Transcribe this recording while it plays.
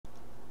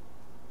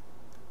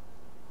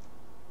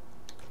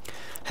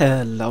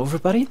Hello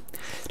everybody!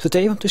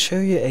 Today I want to show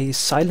you a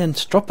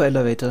silent dropper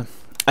elevator.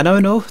 I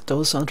know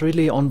those aren't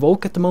really on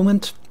vogue at the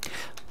moment,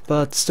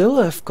 but still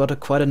I've got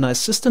quite a nice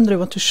system that I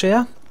want to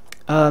share.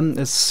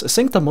 It's I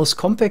think the most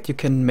compact you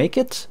can make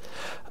it.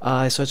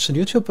 I searched on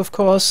YouTube of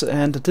course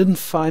and I didn't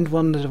find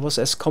one that was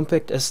as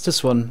compact as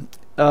this one.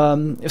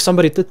 If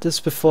somebody did this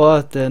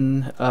before,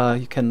 then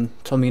you can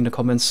tell me in the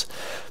comments.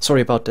 Sorry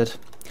about that.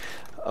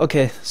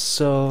 Okay,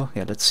 so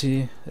yeah, let's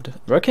see it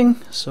working.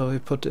 So you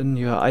put in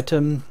your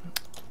item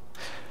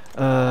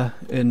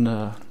in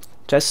a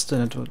chest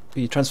and it would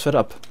be transferred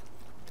up.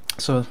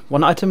 So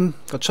one item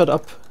got shot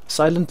up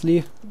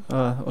silently,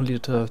 only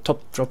the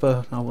top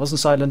dropper now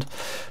wasn't silent,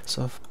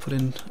 so I've put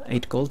in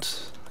 8 gold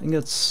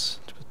ingots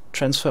to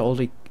transfer all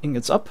the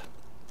ingots up.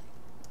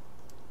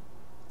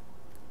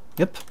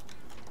 Yep.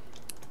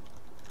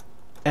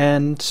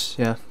 And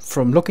yeah,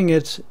 from looking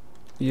at it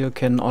you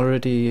can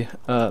already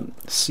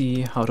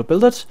see how to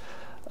build it.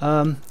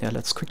 Yeah,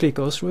 let's quickly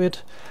go through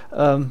it.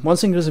 One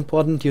thing that is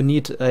important, you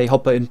need a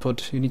hopper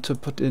input. You need to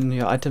put in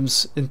your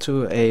items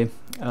into a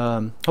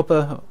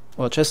hopper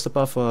or chest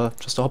above or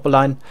just a hopper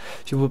line.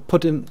 If you would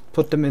put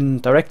them in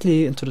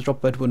directly into the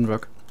dropper, it wouldn't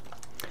work.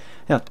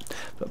 Yeah,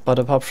 but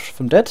apart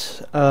from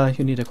that,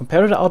 you need a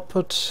comparator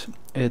output.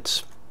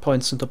 It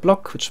points into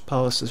block, which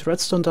powers this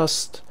redstone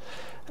dust,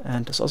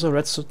 and there's also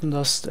redstone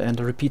dust, and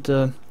a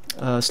repeater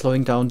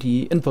slowing down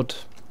the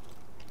input.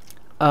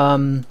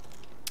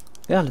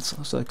 Yeah, let's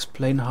also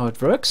explain how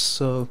it works.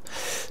 So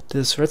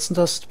this redstone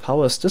dust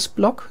powers this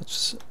block,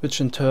 which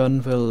in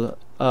turn will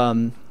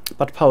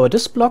but power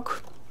this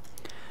block,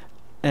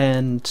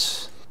 and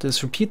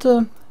this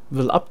repeater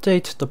will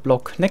update the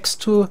block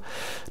next to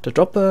the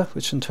dropper,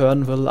 which in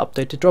turn will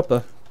update the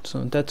dropper.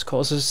 So that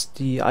causes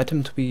the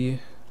item to be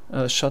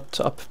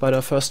shot up by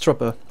the first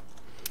dropper.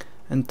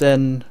 And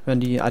then when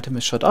the item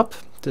is shot up,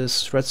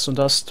 this redstone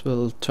dust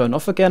will turn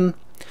off again,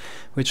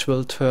 which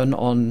will turn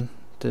on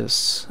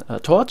this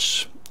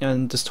torch,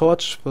 and this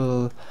torch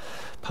will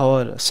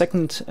power the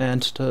second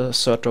and the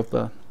third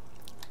dropper.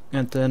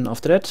 And then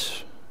after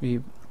that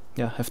we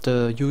have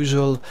the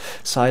usual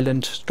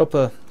silent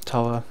dropper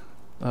tower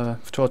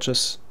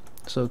torches.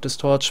 So this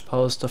torch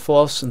powers the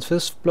fourth and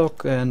fifth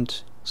block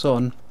and so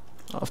on.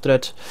 After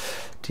that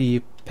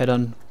the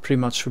pattern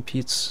pretty much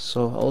repeats,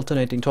 so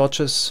alternating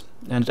torches,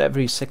 and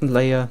every second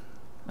layer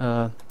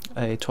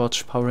a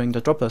torch powering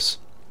the droppers.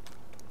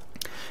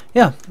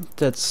 Yeah,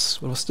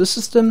 was this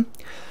system.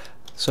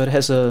 So it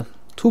has a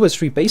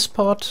 2x3 base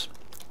part,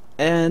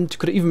 and you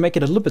could even make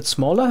it a little bit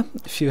smaller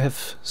if you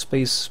have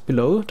space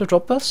below the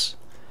droppers.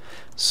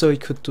 So you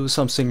could do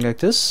something like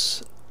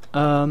this.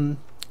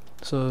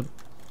 So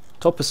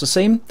top is the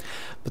same,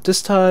 but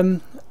this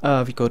time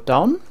we go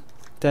down.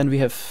 Then we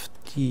have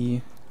the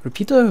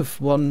repeater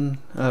with one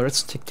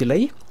redstone tick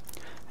delay,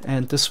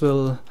 and this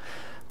will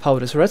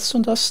power this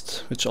redstone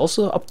dust, which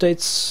also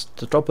updates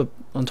the dropper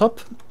on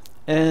top,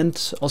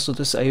 and also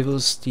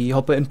disables the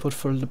hopper input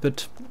for a little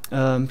bit,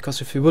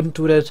 because if you wouldn't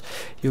do that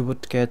you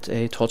would get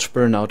a torch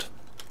burnout.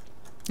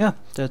 Yeah,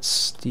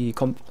 that's the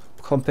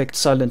compact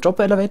silent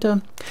dropper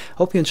elevator.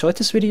 Hope you enjoyed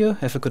this video,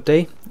 have a good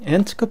day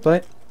and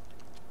goodbye.